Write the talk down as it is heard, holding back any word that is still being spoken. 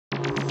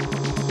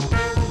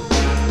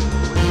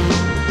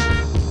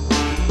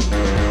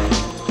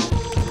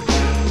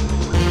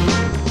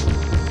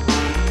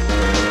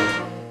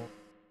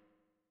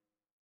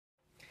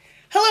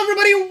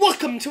everybody,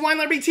 welcome to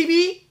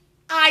WineLibraryTV.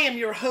 I am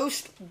your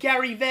host,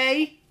 Gary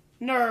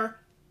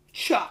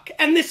Vaynerchuk.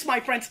 And this, my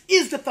friends,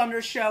 is the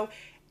Thunder Show,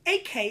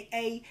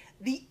 aka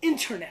the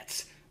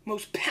internet's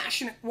most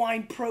passionate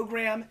wine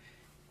program.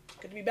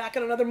 Good to be back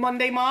on another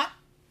Monday, Mott.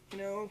 You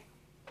know,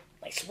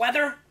 nice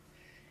weather.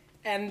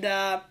 And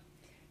had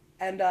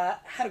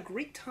a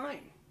great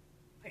time,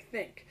 I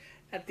think,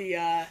 at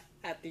the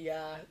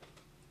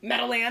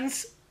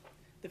Meadowlands,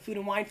 the Food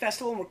and Wine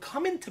Festival. And we're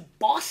coming to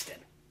Boston.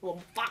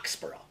 Well,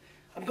 Foxborough.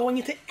 I'm going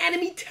into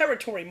enemy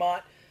territory,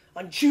 Mott,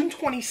 on June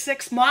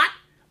 26th. Mott,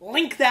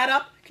 link that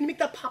up. Can you make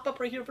that pop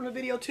up right here from the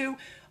video, too?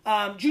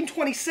 June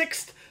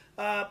 26th,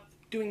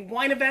 doing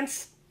wine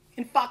events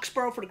in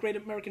Foxborough for the Great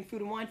American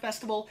Food and Wine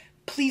Festival.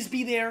 Please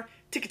be there.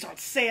 Tickets are on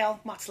sale.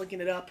 Mott's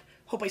linking it up.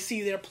 Hope I see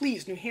you there.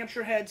 Please, New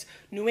Hampshire heads,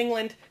 New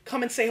England,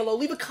 come and say hello.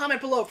 Leave a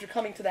comment below if you're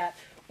coming to that.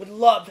 Would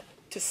love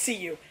to see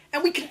you.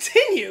 And we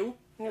continue.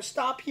 I'm going to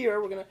stop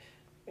here.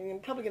 I'm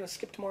probably going to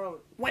skip tomorrow.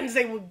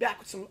 Wednesday, we'll be back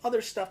with some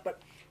other stuff, but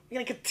we're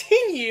going to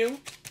continue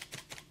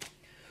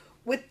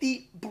with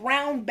the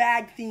brown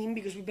bag theme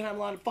because we've been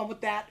having a lot of fun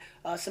with that.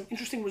 Some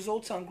interesting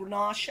results on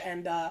Grenache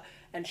and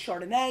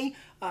Chardonnay.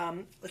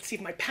 Let's see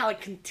if my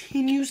palate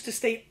continues to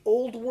stay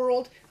old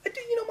world.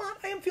 You know, Mott,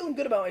 I am feeling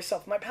good about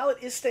myself. My palate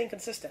is staying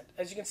consistent.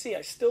 As you can see,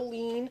 I still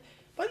lean,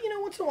 but, you know,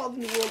 once in a while the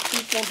new world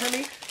treat won't hurt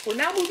me. We're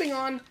now moving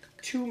on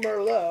to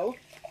Merlot,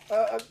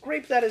 a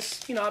grape that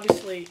is, you know,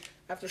 obviously,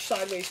 after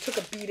Sideways took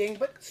a beating,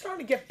 but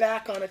starting to get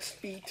back on its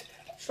feet,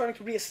 starting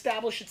to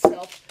reestablish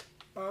itself.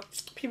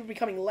 People are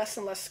becoming less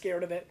and less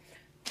scared of it.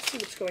 Let's see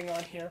what's going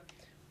on here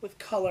with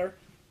color.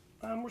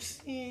 We're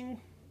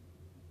seeing,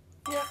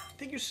 yeah, I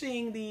think you're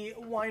seeing the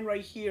wine right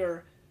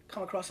here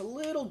come across a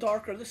little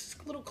darker. This is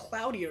a little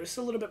cloudier. It's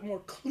a little bit more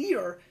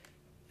clear,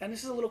 and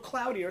this is a little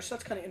cloudier, so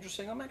that's kind of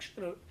interesting. I'm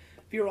actually going to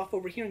veer off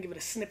over here and give it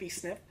a snippy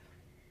sniff.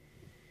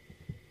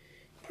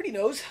 Pretty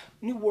nose,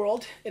 New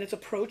World in its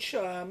approach.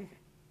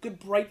 Good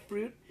bright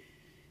fruit,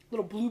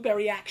 little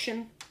blueberry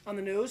action on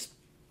the nose,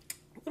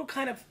 a little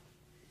kind of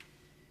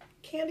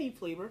candy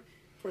flavor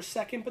for a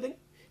second, but then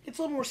it's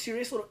a little more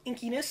serious, a little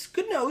inkiness.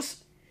 Good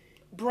nose,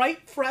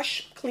 bright,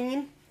 fresh,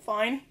 clean,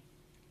 fine.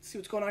 Let's see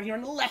what's going on here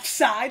on the left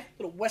side.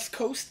 Little West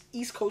Coast,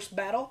 East Coast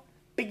battle.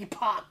 Biggie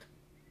Pop.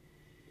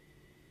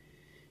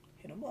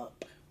 Hit him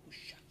up.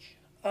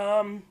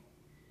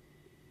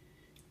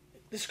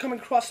 This is coming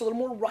across a little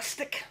more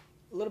rustic,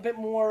 a little bit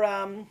more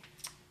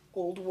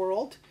old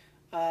world.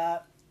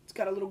 It's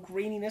got a little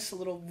graininess, a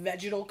little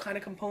vegetal kind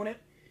of component.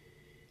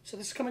 So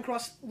this is coming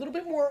across a little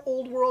bit more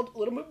old world, a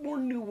little bit more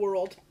new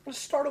world. I'm going to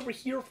start over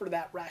here for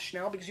that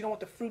rationale because you don't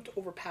want the fruit to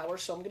overpower,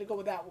 so I'm going to go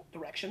with that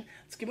direction.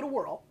 Let's give it a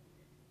whirl.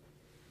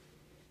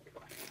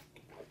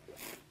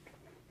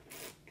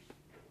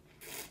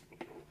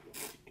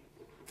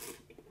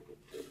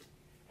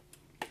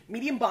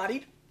 Medium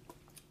bodied,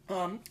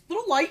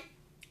 little light,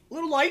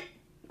 light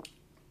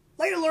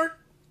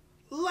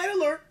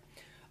alert,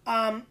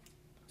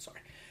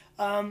 sorry.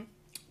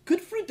 Good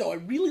fruit though. I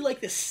really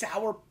like this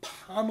sour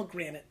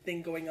pomegranate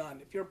thing going on.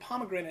 If you're a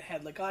pomegranate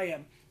head like I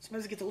am,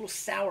 sometimes it gets a little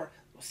sour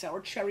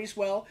cherry as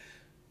well.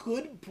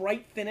 Good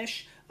bright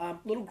finish,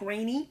 little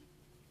grainy,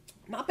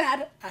 not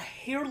bad. A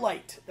hair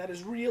light that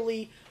is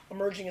really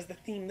emerging as the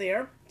theme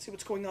there. Let's see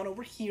what's going on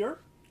over here.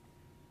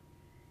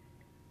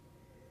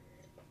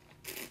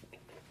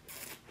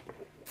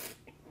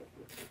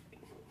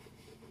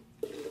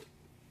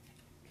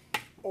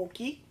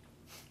 Oaky.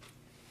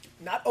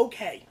 Not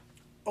okay.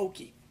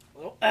 Oaky.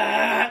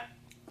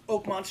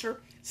 Oak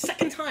Monster.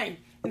 Second time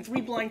in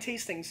 3 blind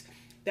tastings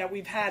that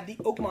we've had the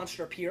Oak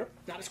Monster appear.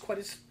 Not as quite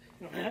as,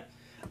 you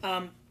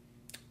know,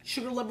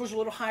 sugar levels are a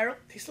little higher.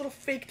 Tastes a little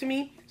fake to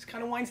me. It's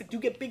kind of wines that do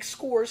get big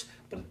scores,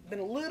 but been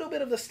a little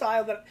bit of the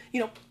style that,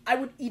 you know, I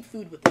would eat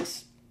food with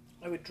this.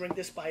 I would drink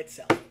this by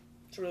itself.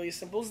 It's really as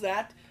simple as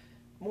that.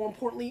 More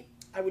importantly,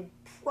 I would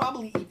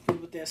probably eat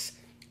food with this.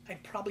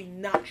 I'd probably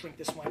not drink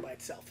this wine by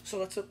itself. So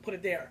let's put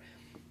it there.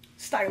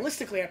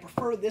 Stylistically, I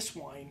prefer this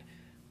wine,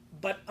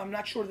 but I'm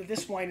not sure that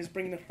this wine is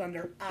bringing the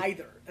thunder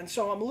either. And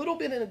so I'm a little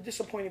bit in a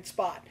disappointed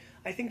spot.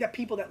 I think that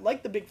people that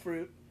like the big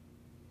fruit,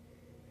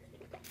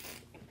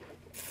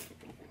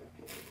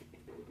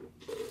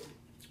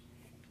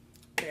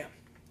 yeah.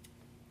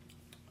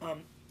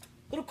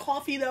 Little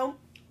coffee though,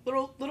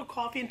 little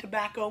coffee and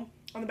tobacco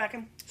on the back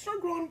end.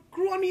 Started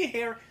grew on me a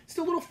hair.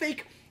 Still a little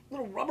fake,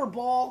 little rubber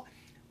ball.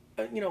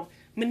 You know,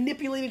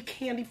 manipulated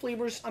candy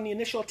flavors on the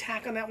initial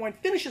attack on that wine.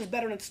 Finishes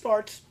better than it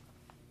starts.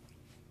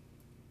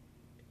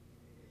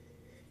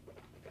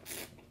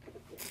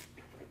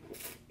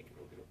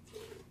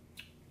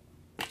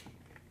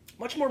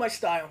 Much more my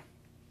style.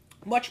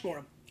 Much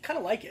more. Kind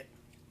of like it.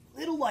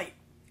 Little light.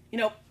 You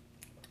know,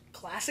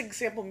 classic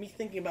example of me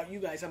thinking about you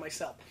guys and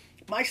myself.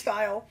 My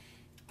style,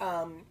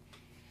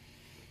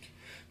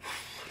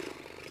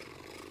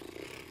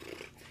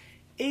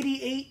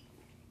 88,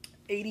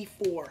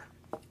 84.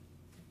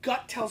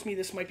 Gut tells me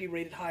this might be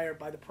rated higher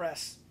by the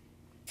press.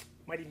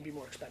 Might even be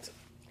more expensive.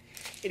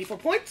 84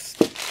 points.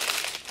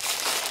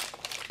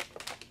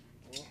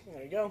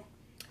 There you go.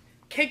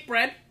 Cake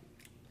bread.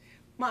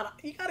 Man,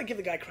 you got to give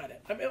the guy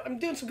credit. I'm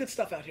doing some good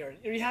stuff out here.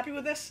 Are you happy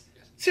with this?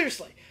 Yes.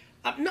 Seriously.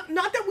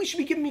 Not that we should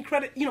be giving me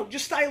credit,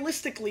 just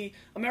stylistically,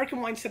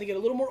 American wines tend to get a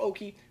little more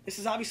oaky. This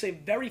is obviously a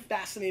very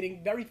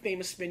fascinating, very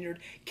famous vineyard.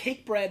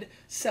 Cake Bread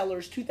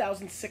Cellars,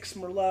 2006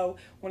 Merlot,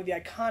 one of the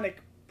iconic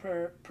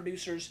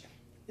producers.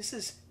 This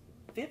is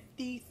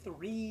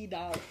 $53.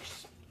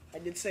 I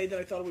did say that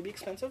I thought it would be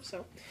expensive,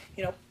 so,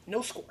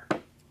 no score.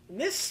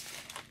 And this,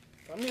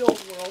 from the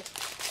old world,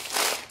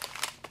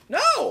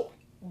 no!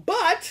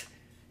 But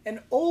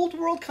an old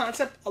world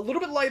concept, a little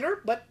bit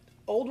lighter, but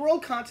old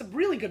world concept,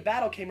 really good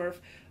battle, K-Murph.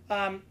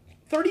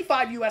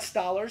 $35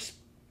 US.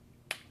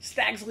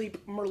 Stag's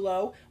Leap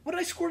Merlot. What did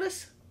I score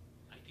this?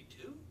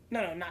 92?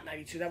 No, not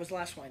 92. That was the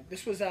last one.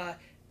 This was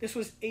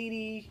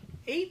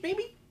 88,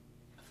 maybe?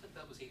 I thought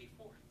that was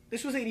 84.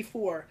 This was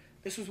 84.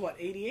 This was what,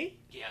 88?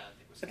 Yeah,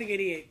 I think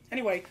 88.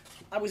 Anyway,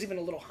 I was even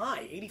a little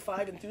high.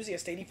 85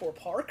 Enthusiast, 84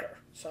 Parker.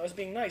 So I was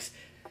being nice.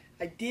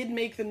 I did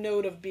make the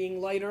note of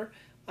being lighter.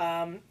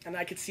 And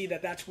I could see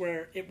that that's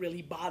where it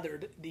really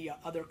bothered the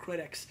other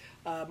critics.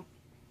 If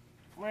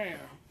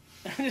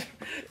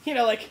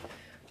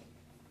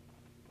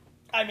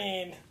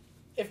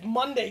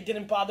Monday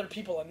didn't bother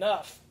people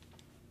enough,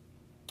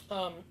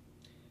 as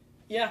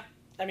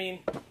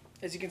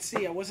you can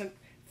see, I wasn't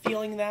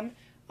feeling them.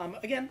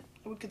 Again,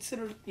 I would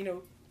consider,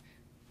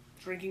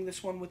 drinking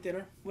this one with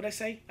dinner. Would I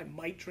say? I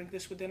might drink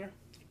this with dinner.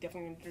 I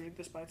definitely wouldn't drink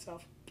this by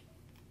itself.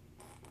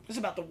 This is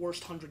about the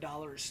worst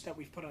 $100 that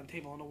we've put on the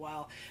table in a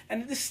while.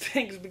 And this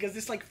stinks because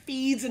this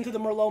feeds into the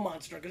Merlot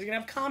monster. Because you're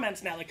going to have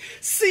comments now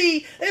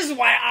see, this is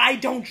why I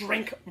don't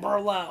drink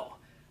Merlot.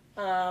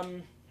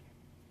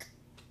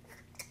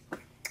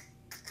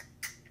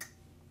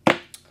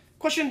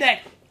 Question of the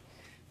day.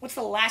 What's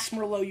the last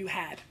Merlot you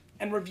had?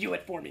 And review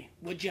it for me,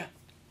 would you?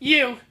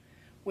 You,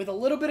 with a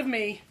little bit of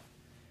me,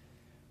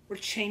 we're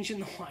changing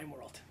the wine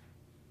world.